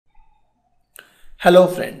Hello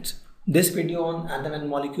friends, this video on atom and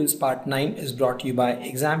molecules part 9 is brought to you by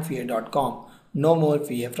examfear.com. No more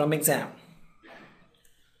fear from exam.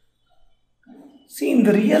 See, in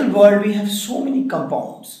the real world we have so many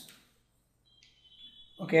compounds.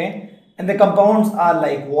 Okay, and the compounds are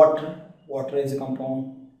like water. Water is a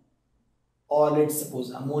compound. Or let's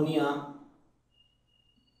suppose ammonia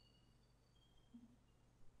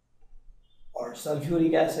or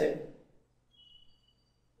sulfuric acid.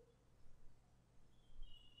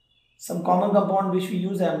 Some common compound which we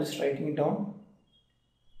use, I am just writing it down.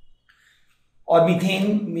 Or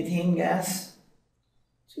methane gas.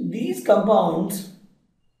 So these compounds,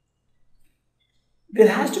 there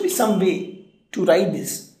has to be some way to write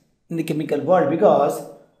this in the chemical world, because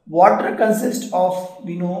water consists of,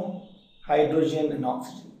 we know, hydrogen and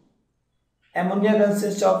oxygen. Ammonia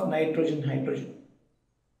consists of nitrogen, hydrogen.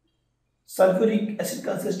 Sulfuric acid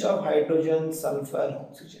consists of hydrogen, sulfur,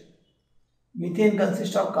 oxygen. Methane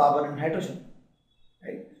consists of carbon and hydrogen,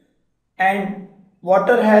 right? And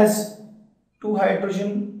water has 2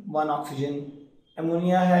 hydrogen, 1 oxygen.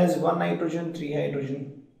 Ammonia has 1 nitrogen, 3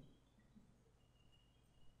 hydrogen.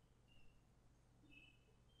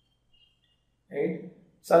 Right?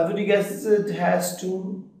 Sulfuric acid has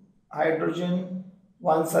 2 hydrogen,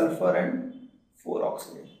 1 sulfur and 4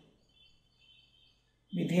 oxygen.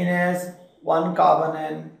 Methane has 1 carbon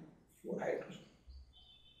and 4 hydrogen.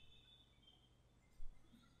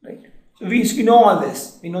 Right? So we know all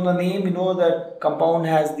this. We know the name. We know that compound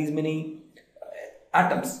has these many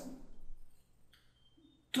atoms.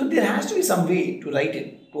 So there has to be some way to write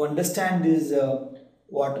it, to understand this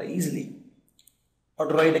water easily, or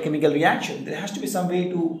to write a chemical reaction. There has to be some way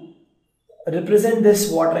to represent this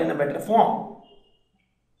water in a better form.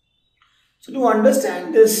 So to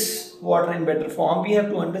understand this water in better form, we have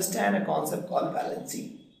to understand a concept called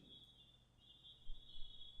valency.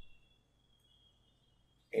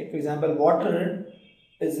 For example, water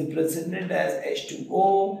is represented as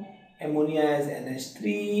H2O, ammonia as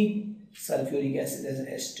NH3, sulfuric acid as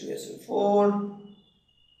H2SO4,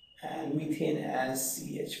 and methane as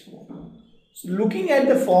CH4. So looking at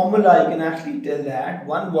the formula, you can actually tell that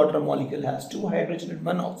one water molecule has 2 hydrogen and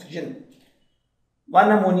 1 oxygen.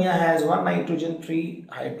 One ammonia has 1 nitrogen, 3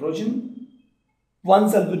 hydrogen. One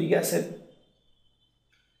sulfuric acid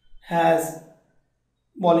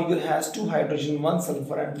molecule has 2 hydrogen, 1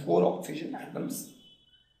 sulfur and 4 oxygen atoms.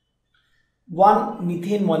 One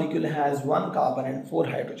methane molecule has 1 carbon and 4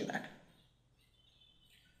 hydrogen atoms.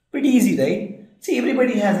 Pretty easy, right? See,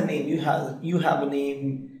 everybody has a name. You have a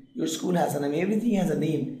name, your school has a name, everything has a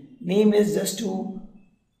name. Name is just to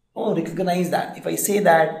recognize that. If I say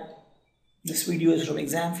that this video is from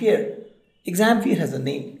Exam Fear, Exam Fear has a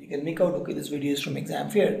name. You can make out, okay, this video is from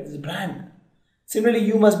Exam Fear, this is a brand. Similarly,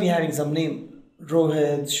 you must be having some name.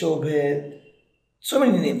 Rohit, Shobhit, so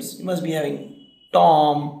many names. You must be having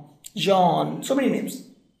Tom, John, so many names.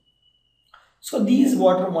 So these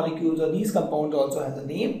water molecules or these compounds also has a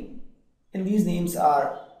name, and these names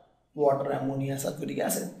are water, ammonia, sulfuric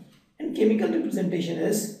acid. And chemical representation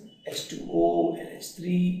is H2O,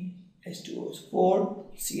 NH3,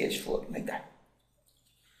 H2O4, CH4, like that.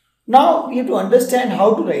 Now we have to understand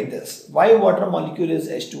how to write this. Why water molecule is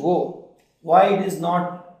H2O? Why it is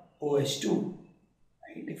not OH2?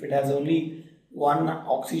 If it has only 1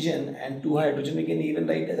 oxygen and 2 hydrogen, we can even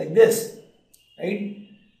write it like this, right?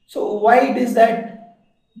 So why it is that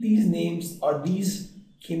these names or these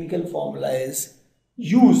chemical formula is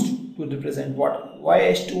used to represent water? Why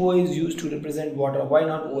H2O is used to represent water? Why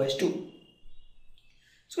not OH2?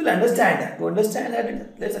 So we'll understand that. To understand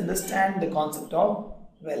that, let's understand the concept of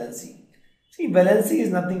valency. See, valency is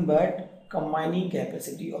nothing but combining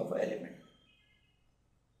capacity of an element.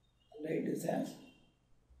 Write this as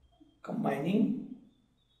combining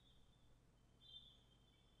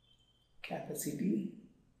capacity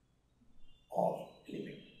of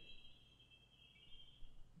element.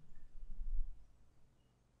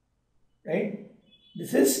 Right?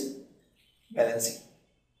 This is valency.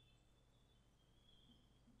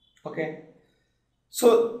 Okay.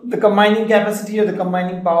 So the combining capacity or the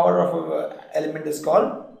combining power of an element is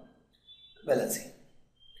called valency.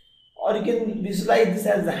 Or you can visualize this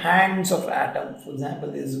as the hands of atom. For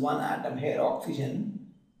example, there is one atom here, oxygen,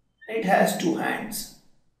 and it has 2 hands.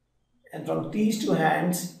 And from these 2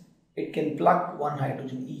 hands, it can pluck 1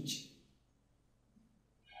 hydrogen each.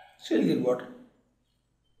 So you'll get water.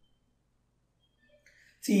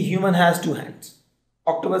 See, human has 2 hands.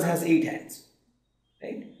 Octopus has 8 hands.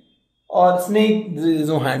 Right? Or snake, there is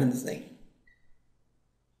no hand in the snake.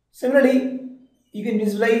 Similarly, you can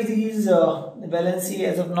visualize these valency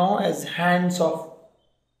as of now as hands of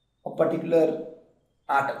a particular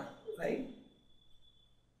atom, right?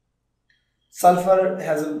 Sulfur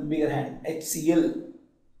has a bigger hand, HCl.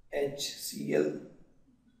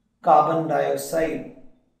 Carbon dioxide.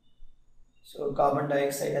 So carbon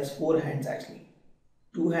dioxide has 4 hands actually.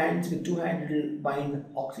 2 hands, with 2 hands it will bind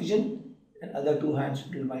oxygen, and other 2 hands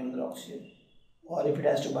it will bind other oxygen. Or if it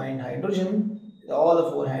has to bind hydrogen, with all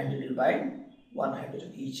the 4 hands it will bind 1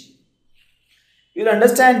 hydrogen each. You will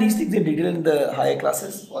understand these things in detail in the higher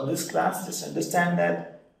classes. For this class, just understand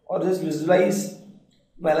that, or just visualize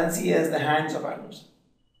valency as the hands of atoms.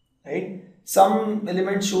 Right? Some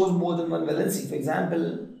element shows more than one valency. For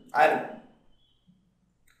example, iron.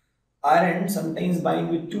 Iron sometimes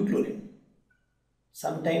binds with 2 chlorine.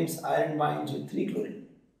 Sometimes iron binds with 3 chlorine.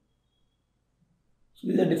 So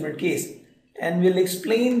these are different cases. And we'll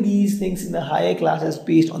explain these things in the higher classes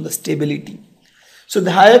based on the stability. So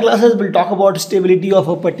the higher classes will talk about stability of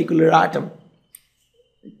a particular atom.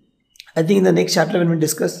 I think in the next chapter when we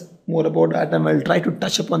discuss more about atom, I'll try to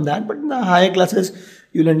touch upon that. But in the higher classes,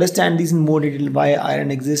 you'll understand these in more detail, why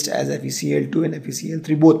iron exists as FeCl2 and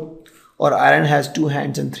FeCl3 both. Or iron has 2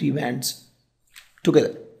 hands and 3 hands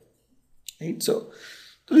together. Right? So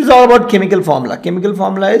this is all about chemical formula. Chemical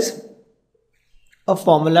formula is a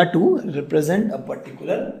formula to represent a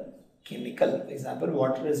particular chemical. For example,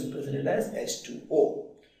 water is represented as H2O,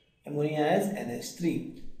 ammonia as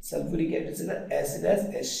NH3, sulfuric acid as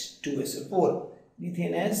H2SO4,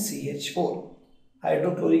 methane as CH4,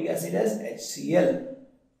 hydrochloric acid as HCl.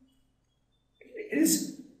 It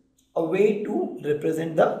is a way to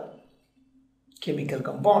represent the chemical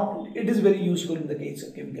compound. It is very useful in the case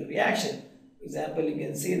of chemical reaction. For example, you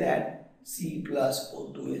can say that C plus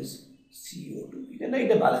O2 is CO2. You can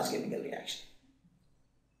write a balanced chemical reaction.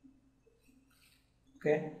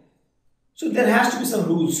 Okay. So there has to be some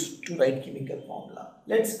rules to write chemical formula.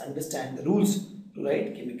 Let's understand the rules to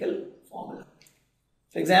write chemical formula.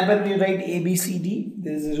 For example, when you write A, B, C, D,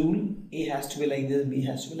 there is a rule. A has to be like this, B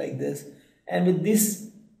has to be like this. And with these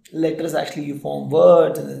letters actually you form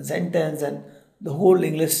words and then sentence, and the whole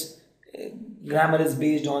English grammar is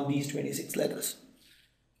based on these 26 letters.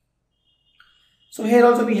 So here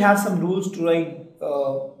also we have some rules to write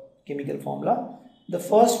chemical formula. The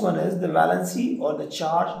first one is the valency or the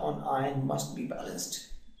charge on ion must be balanced.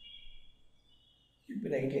 It will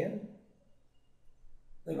be right here.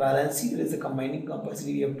 The valency, that is the combining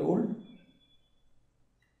capacity we have told,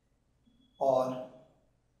 or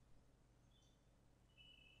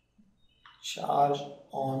charge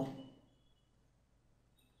on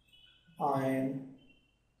ion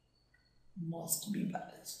must be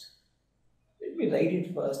balanced. Let me write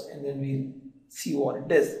it first and then we'll see what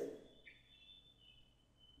it is.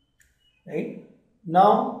 Right?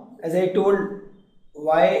 Now, as I told,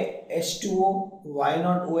 why H2O, why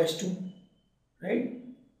not OH2? Right?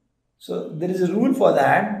 So there is a rule for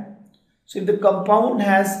that. So if the compound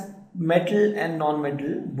has metal and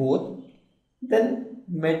non-metal both, then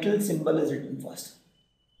metal symbol is written first.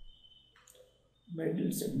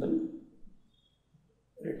 Metal symbol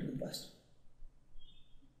written first.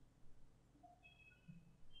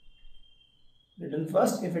 Written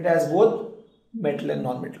first if it has both metal and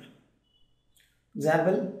non-metal.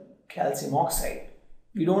 Example, calcium oxide.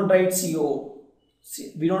 We don't write CO,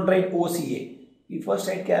 we don't write OCA. We first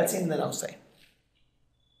write calcium, then oxide.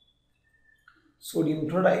 Sodium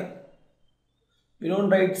chloride. We don't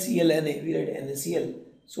write ClNa, we write NaCl.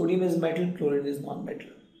 Sodium is metal, chlorine is non-metal.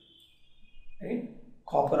 Right?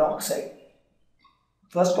 Copper oxide.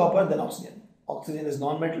 First copper, then oxygen. Oxygen is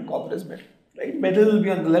non-metal, copper is metal. Right? Metal will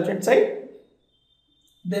be on the left hand side,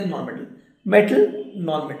 then non-metal. Metal,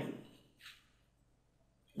 non-metal.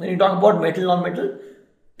 When you talk about metal, non-metal,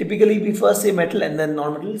 typically we first say metal and then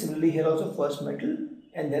non-metal. Similarly here also first metal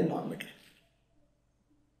and then non-metal.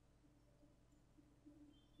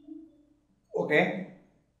 Okay.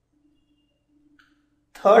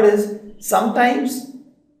 Third is, sometimes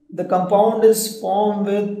the compound is formed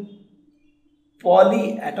with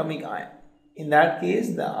polyatomic ion. In that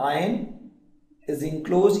case, the ion is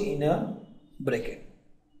enclosed in a bracket.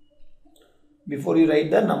 Before you write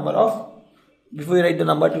the number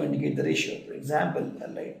to indicate the ratio. For example,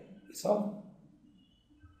 I'll write this off.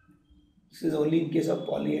 This is only in case of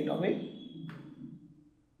polyatomic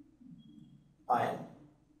ion.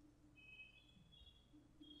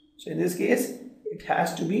 So in this case, it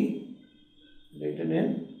has to be written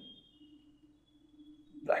in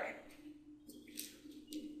bracket.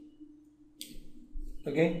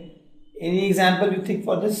 Okay. Any example you think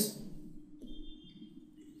for this?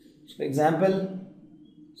 So for example,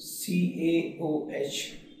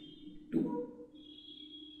 CaOH2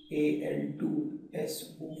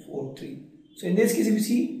 Al2SO43. So in this case, if you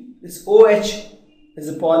see, this OH is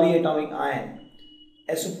a polyatomic ion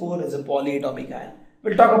SO4 is a polyatomic ion.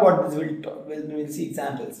 We'll talk about this, we'll see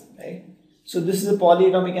examples, right? So this is a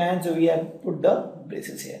polyatomic ion, so we have put the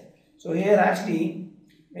braces here. So here actually,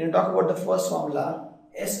 when you talk about the first formula,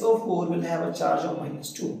 SO4 will have a charge of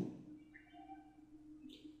 -2,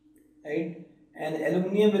 right? And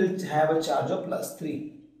aluminium will have a charge of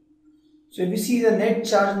 +3. So if you see the net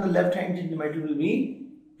charge on the left hand side, the metal will be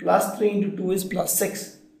 +3 into 2 is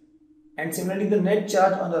 +6. And similarly, the net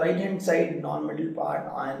charge on the right hand side, non-metal part,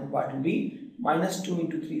 iron part will be -2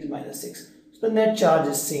 into 3 is -6. So the net charge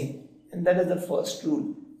is same. And that is the first rule.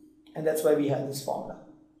 And that's why we have this formula.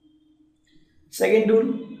 Second rule,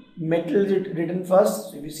 metal is written first.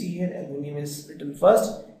 So if you see here, aluminium is written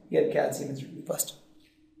first. Here, calcium is written first.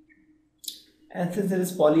 And since there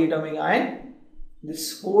is polyatomic ion, this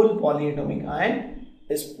whole polyatomic ion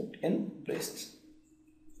is put in braces.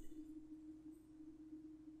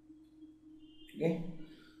 Okay.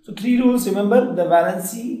 So 3 rules. Remember, the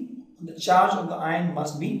valency, the charge of the ion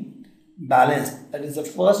must be balanced. That is the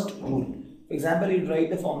first rule. For example, you write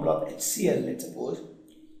the formula of HCl. Let's suppose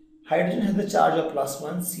hydrogen has the charge of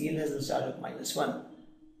 +1, Cl has the charge of -1.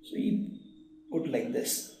 So you put like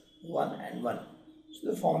this, 1 and 1. So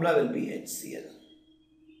the formula will be HCl.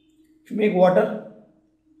 If you make water,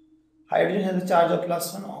 hydrogen has a charge of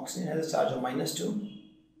 +1, oxygen has a charge of -2.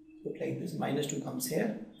 Put like this, -2 comes here,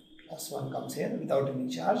 +1 comes here without any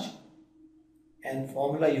charge. And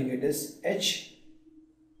formula you get is H,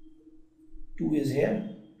 2 is here,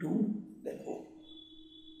 2, then O.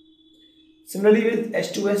 Similarly with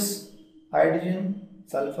H2S, hydrogen,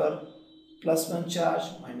 sulfur, +1 charge,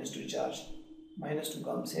 -2 charge, -2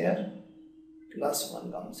 comes here,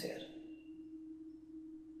 +1 comes here.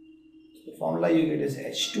 So the formula you get is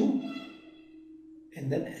H2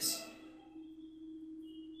 and then S.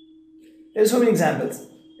 There are so many examples.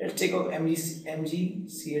 Let's take out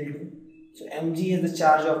MgCl2. So Mg has the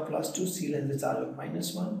charge of +2, Cl has the charge of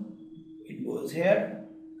 -1. It goes here,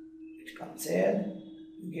 it comes here,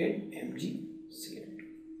 you get MgCl2.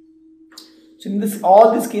 So in all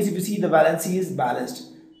this case, if you see, the valency is balanced.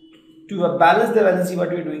 To balance the valency, what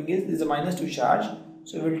we are doing is, there is a -2 charge,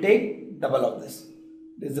 so we will take double of this.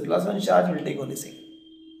 There is the +1 charge, we will take only second.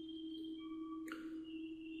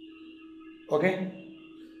 Okay.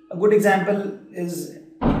 A good example is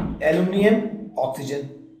aluminium, oxygen.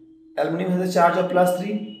 Aluminium has a charge of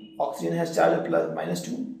 +3, oxygen has charge of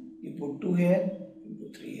 -2. You put 2 here, you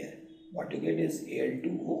put 3 here. What you get is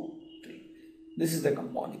Al2O3. This is the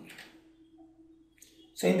compounding.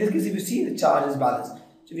 So in this case, if you see, the charge is balanced.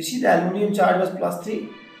 So if you see, the aluminium charge was +3,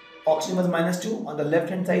 oxygen was -2. On the left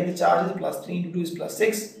hand side, the charge is +3 into 2 is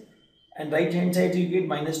 +6. And right hand side, you get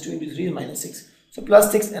 -2 into 3 is -6. So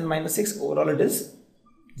 +6 and -6, overall it is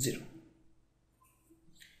 0.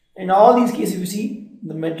 In all these cases, if you see,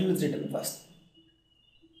 the metal is written first.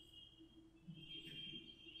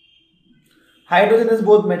 Hydrogen is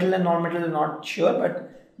both metal and non-metal, I'm not sure, but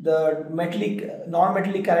the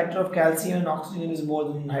non-metallic character of calcium and oxygen is more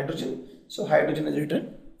than hydrogen. So hydrogen is written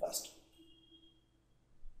first.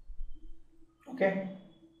 Okay.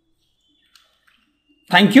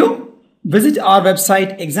 Thank you. Visit our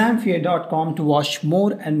website examfear.com to watch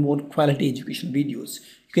more and more quality educational videos.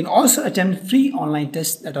 You can also attempt free online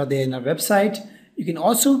tests that are there in our website. You can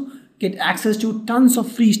also get access to tons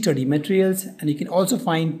of free study materials, and you can also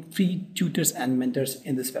find free tutors and mentors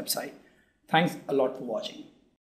in this website. Thanks a lot for watching.